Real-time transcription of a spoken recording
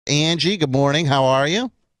Angie, good morning. How are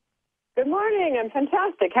you? Good morning. I'm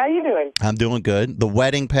fantastic. How are you doing? I'm doing good. The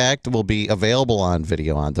Wedding Pact will be available on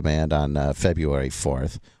video on demand on February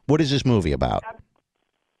 4th. What is this movie about?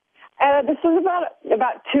 This is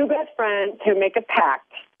about two best friends who make a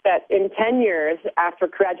pact that in 10 years after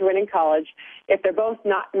graduating college, if they're both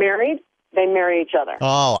not married, they marry each other.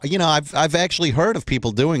 Oh, I've actually heard of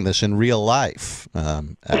people doing this in real life.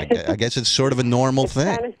 I guess it's sort of a normal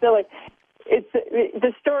thing. Kind of silly.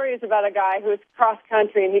 The story is about a guy who's cross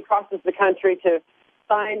country, and he crosses the country to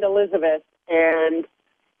find Elizabeth, and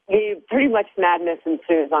he pretty much madness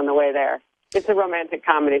ensues on the way there. It's a romantic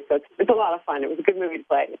comedy, so it's a lot of fun. It was a good movie to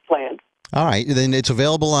plan. All right, then it's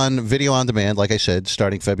available on video on demand, like I said,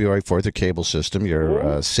 starting February 4th, your cable system,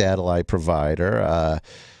 your satellite provider.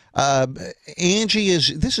 Angie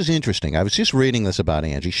this is interesting. I was just reading this about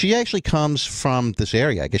Angie. She actually comes from this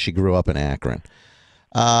area. I guess she grew up in Akron.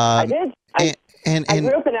 I did. I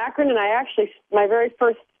grew up in Akron, and my very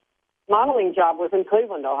first modeling job was in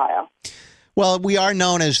Cleveland, Ohio. Well, we are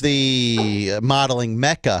known as the modeling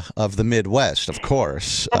mecca of the Midwest, of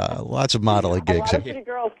course. Lots of modeling gigs. A lot of pretty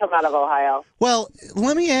girls come out of Ohio. Well,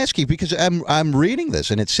 let me ask you, because I'm reading this,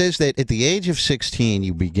 and it says that at the age of 16,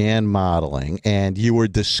 you began modeling, and you were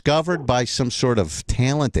discovered by some sort of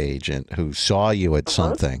talent agent who saw you at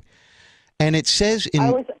something. And it says I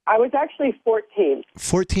was actually 14.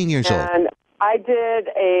 14 years old. And I did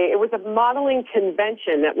it was a modeling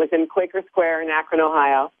convention that was in Quaker Square in Akron,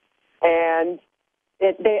 Ohio. And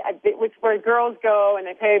it was where girls go and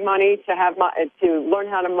they pay money to learn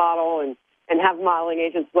how to model and have modeling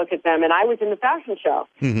agents look at them. And I was in the fashion show.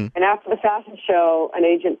 Mm-hmm. And after the fashion show, an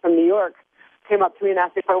agent from New York came up to me and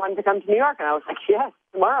asked me if I wanted to come to New York. And I was like, yes,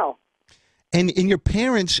 tomorrow. And your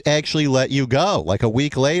parents actually let you go. Like a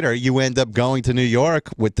week later, you end up going to New York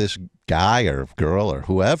with this guy or girl or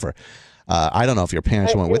whoever. I don't know if your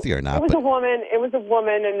parents went with you or not. It was a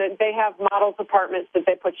woman, and they have models apartments that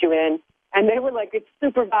they put you in. And they were like, it's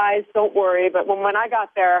supervised, don't worry. But when I got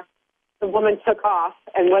there, the woman took off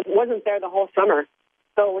and wasn't there the whole summer.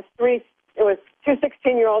 So it was two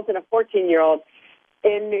 16-year-olds and a 14-year-old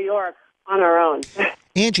in New York on our own.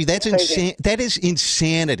 Angie, that's insane. That is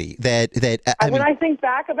insanity. When I think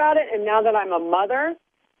back about it, and now that I'm a mother,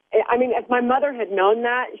 I mean, if my mother had known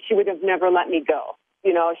that, she would have never let me go.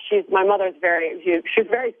 You know, my mother's she's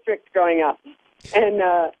very strict growing up, and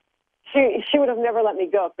she would have never let me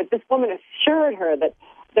go. But this woman assured her that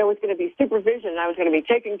there was going to be supervision, and I was going to be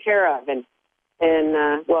taken care of, and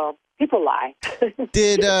well, people lie.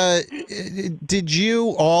 Did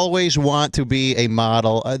you always want to be a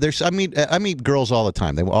model? I meet girls all the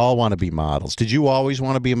time. They all want to be models. Did you always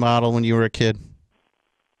want to be a model when you were a kid?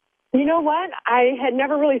 You know what? I had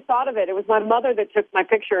never really thought of it. It was my mother that took my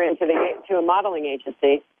picture to a modeling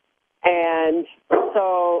agency, and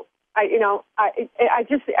so I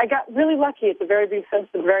got really lucky since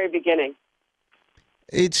the very beginning.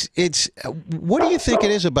 What do you think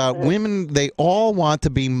it is about women? They all want to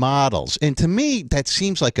be models, and to me, that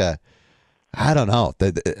seems like I don't know.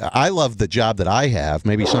 I love the job that I have.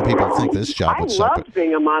 Maybe some people think this job would suck. I loved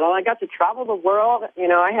being a model. I got to travel the world. You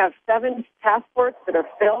know, I have 7 passports that are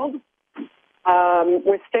filled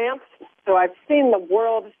with stamps. So I've seen the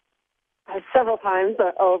world several times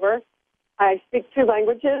over. I speak 2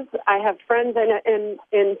 languages. I have friends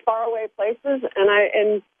in faraway places,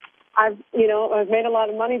 and I've made a lot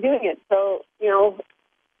of money doing it. So,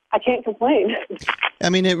 I can't complain. I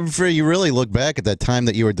mean, you really look back at that time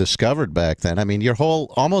that you were discovered back then. I mean, your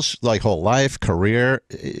whole life, career,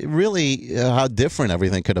 really how different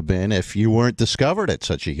everything could have been if you weren't discovered at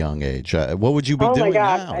such a young age. What would you be doing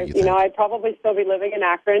now? I'd probably still be living in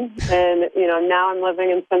Akron, and now I'm living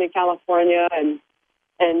in sunny California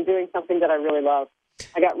and doing something that I really love.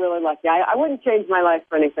 I got really lucky. I wouldn't change my life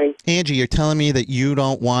for anything. Angie, you're telling me that you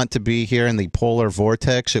don't want to be here in the polar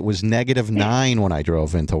vortex? It was -9 when I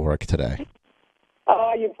drove into work today.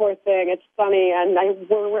 Oh, you poor thing. It's sunny, and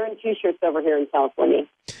we're wearing T-shirts over here in California.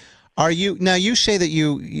 Are you now? You say that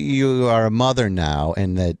you are a mother now,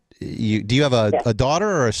 and that do you have a daughter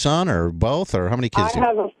or a son or both, or how many kids? I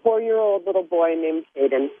have a 4-year-old little boy named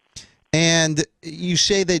Caden. And you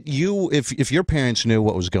say that if your parents knew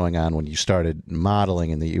what was going on when you started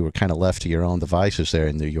modeling and that you were kind of left to your own devices there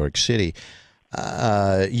in New York City,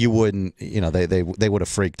 you wouldn't, they would have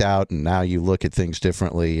freaked out, and now you look at things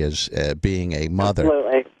differently as being a mother.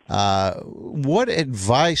 Absolutely. What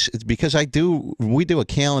advice, because we do a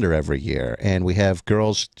calendar every year, and we have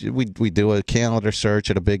girls, we do a calendar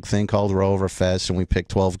search at a big thing called Rover Fest, and we pick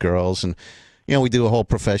 12 girls, and we do a whole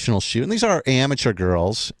professional shoot. And these are amateur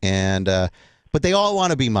girls, and But they all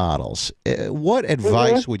want to be models. What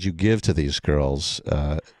advice would you give to these girls?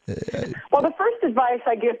 Well, the first advice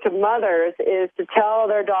I give to mothers is to tell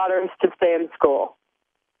their daughters to stay in school.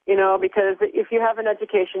 You know, because if you have an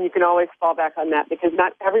education, you can always fall back on that because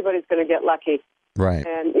not everybody's going to get lucky. Right.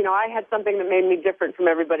 And, you know, I had something that made me different from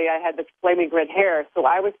everybody. I had this flaming red hair. So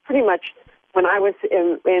I was pretty much, when I was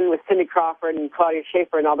in with Cindy Crawford and Claudia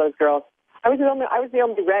Schiffer and all those girls, I was the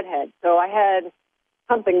only redhead. So I had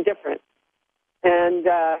something different. And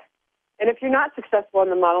if you're not successful in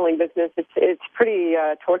the modeling business, it's pretty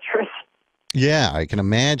torturous. Yeah, I can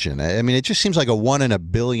imagine. I mean, it just seems like a 1 in a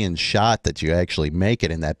billion shot that you actually make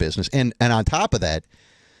it in that business. And on top of that,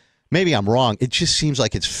 maybe I'm wrong. It just seems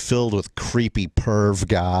like it's filled with creepy perv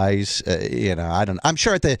guys. You know, I'm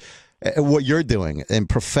sure at what you're doing in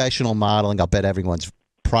professional modeling, I'll bet everyone's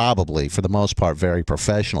probably, for the most part, very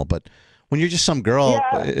professional. But when you're just some girl,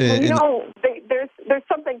 there's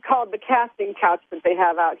something called the casting couch that they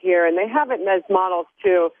have out here, and they have it as models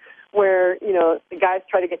too, where, you know, the guys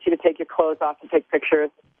try to get you to take your clothes off to take pictures.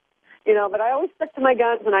 You know, but I always stuck to my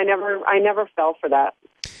guns, and I never fell for that.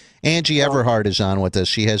 Angie Everhart is on with us.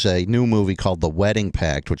 She has a new movie called The Wedding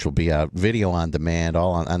Pact, which will be out video on demand,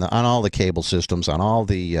 on all the cable systems, on all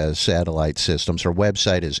the satellite systems. Her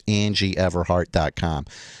website is angieeverhart.com.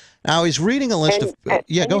 Now, I was reading a list of... go ahead.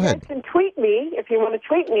 You guys can tweet me, if you want to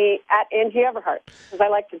tweet me, at Angie Everhart, because I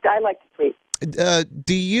like to tweet.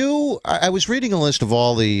 I was reading a list of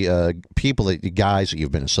all the guys that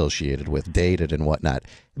you've been associated with, dated and whatnot,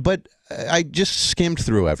 but I just skimmed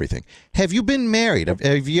through everything. Have you been married?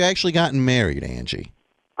 Have you actually gotten married, Angie?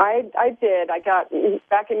 I did.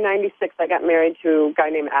 Back in '96, I got married to a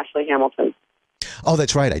guy named Ashley Hamilton. Oh,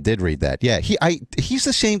 that's right. I did read that. Yeah, he's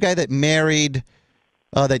the same guy that married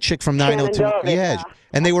that chick from 902. Yeah.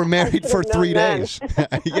 And they were married for 3 days.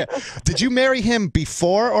 Yeah. Did you marry him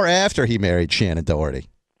before or after he married Shannon Doherty?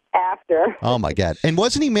 After. Oh, my God. And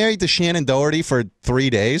wasn't he married to Shannon Doherty for 3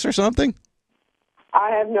 days or something? I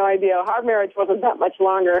have no idea. Our marriage wasn't that much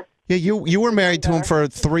longer. Yeah, you were married to him for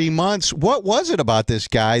 3 months. What was it about this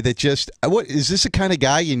guy that just... is this the kind of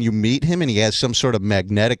guy and you meet him and he has some sort of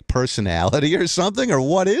magnetic personality or something? Or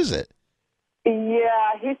what is it?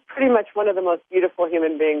 Yeah, he's pretty much one of the most beautiful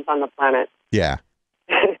human beings on the planet. Yeah.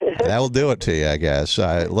 That will do it to you, I guess.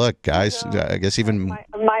 Look, guys, I guess even my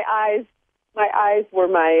eyes were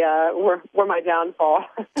my downfall.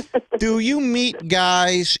 Do you meet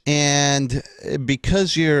guys and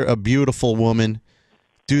because you're a beautiful woman,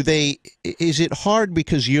 is it hard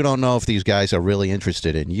because you don't know if these guys are really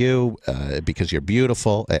interested in you because you're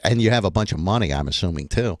beautiful and you have a bunch of money, I'm assuming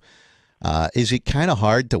too? Is it kind of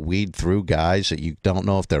hard to weed through guys that you don't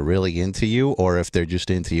know if they're really into you or if they're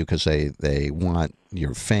just into you because they want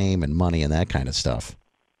your fame and money and that kind of stuff?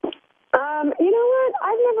 You know what?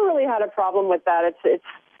 I've never really had a problem with that. It's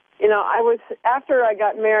you know, after I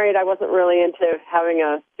got married, I wasn't really into having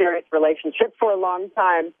a serious relationship for a long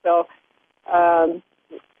time. So,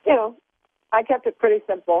 you know, I kept it pretty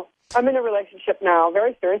simple. I'm in a relationship now, a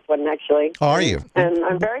very serious one, actually. Oh, are you? And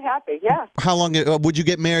I'm very happy, yeah. How long would you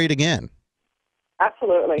get married again?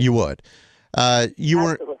 Absolutely. You would.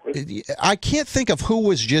 Absolutely. I can't think of who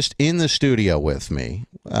was just in the studio with me.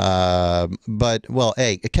 But, well,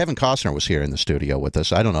 Kevin Costner was here in the studio with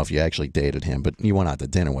us. I don't know if you actually dated him, but you went out to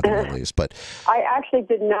dinner with him at least. But I actually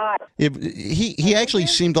did not. He actually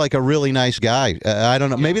seemed like a really nice guy. I don't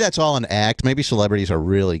know. Maybe that's all an act. Maybe celebrities are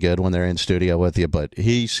really good when they're in studio with you, but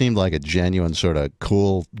he seemed like a genuine sort of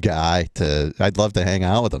cool guy. I'd love to hang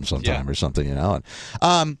out with him sometime or something, you know.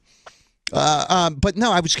 But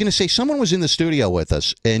no, I was going to say someone was in the studio with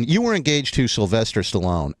us, and you were engaged to Sylvester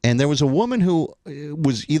Stallone, and there was a woman who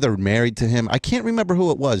was either married to him. I can't remember who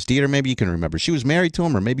it was. Dieter, maybe you can remember. She was married to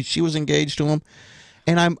him, or maybe she was engaged to him.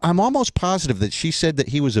 And I'm almost positive that she said that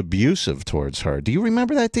he was abusive towards her. Do you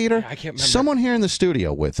remember that, Dieter? Yeah, I can't remember. Someone here in the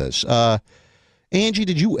studio with us. Angie,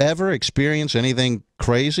 did you ever experience anything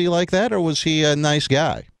crazy like that, or was he a nice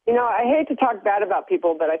guy? You know, I hate to talk bad about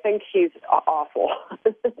people, but I think he's awful.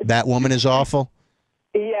 That woman is awful?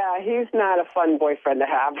 Yeah, he's not a fun boyfriend to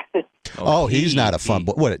have. He's not a fun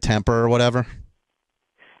boy. What, a temper or whatever?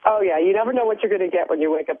 Oh, yeah. You never know what you're going to get when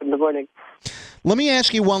you wake up in the morning. Let me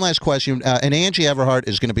ask you one last question. And Angie Everhart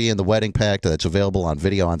is going to be in The Wedding Pact that's available on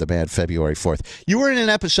video on demand February 4th. You were in an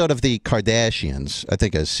episode of The Kardashians, I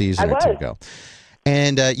think a season or two ago.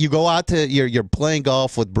 And you go out to you're playing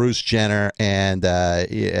golf with Bruce Jenner and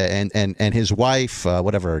his wife,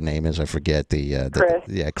 whatever her name is, I forget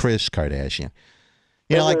Kris Kardashian.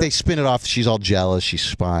 You know, like they spin it off. She's all jealous. She's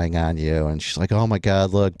spying on you, and she's like, "Oh my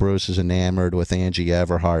God, look, Bruce is enamored with Angie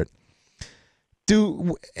Everhart."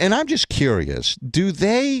 And I'm just curious, do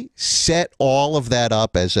they set all of that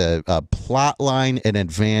up as a plot line in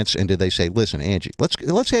advance, and do they say, listen, Angie,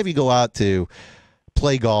 let's have you go out to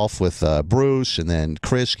play golf with Bruce, and then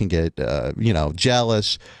Chris can get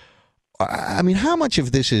jealous? I mean, how much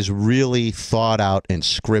of this is really thought out and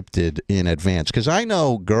scripted in advance? Because I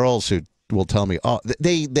know girls who will tell me, oh,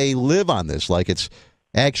 they live on this like it's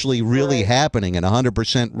actually really happening and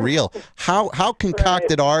 100% real. How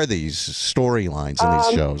concocted are these storylines in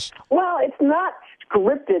these shows? Well, it's not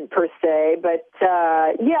scripted per se, but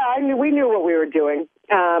I mean, we knew what we were doing.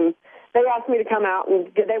 They asked me to come out, and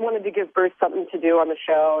they wanted to give Bruce something to do on the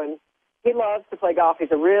show, and he loves to play golf.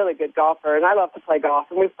 He's a really good golfer, and I love to play golf.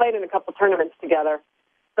 And we've played in a couple tournaments together.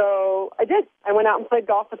 So I did. I went out and played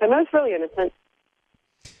golf with him. It was really innocent.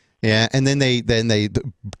 Yeah, and then they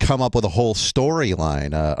come up with a whole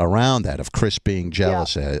storyline around that of Chris being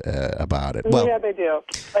jealous about it. Well, yeah, they do.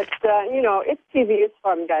 But it's TV. It's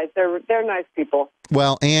fun, guys. They're nice people.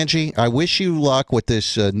 Well, Angie, I wish you luck with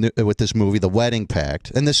this movie, The Wedding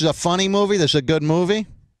Pact. And this is a funny movie. This is a good movie.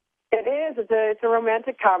 It is. It's a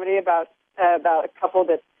romantic comedy about a couple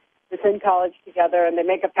that's in college together, and they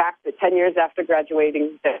make a pact that 10 years after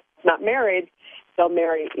graduating, they're not married, they'll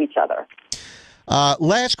marry each other.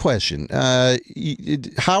 Last question.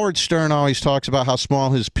 Howard Stern always talks about how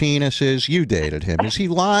small his penis is. You dated him. Is he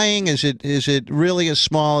lying? Is it really as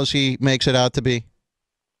small as he makes it out to be?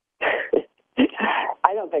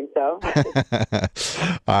 I don't think so.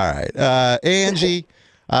 All right. Angie,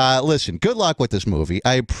 listen, good luck with this movie.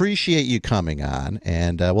 I appreciate you coming on,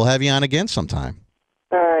 and we'll have you on again sometime.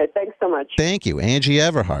 All right. Thanks so much. Thank you. Angie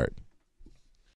Everhart.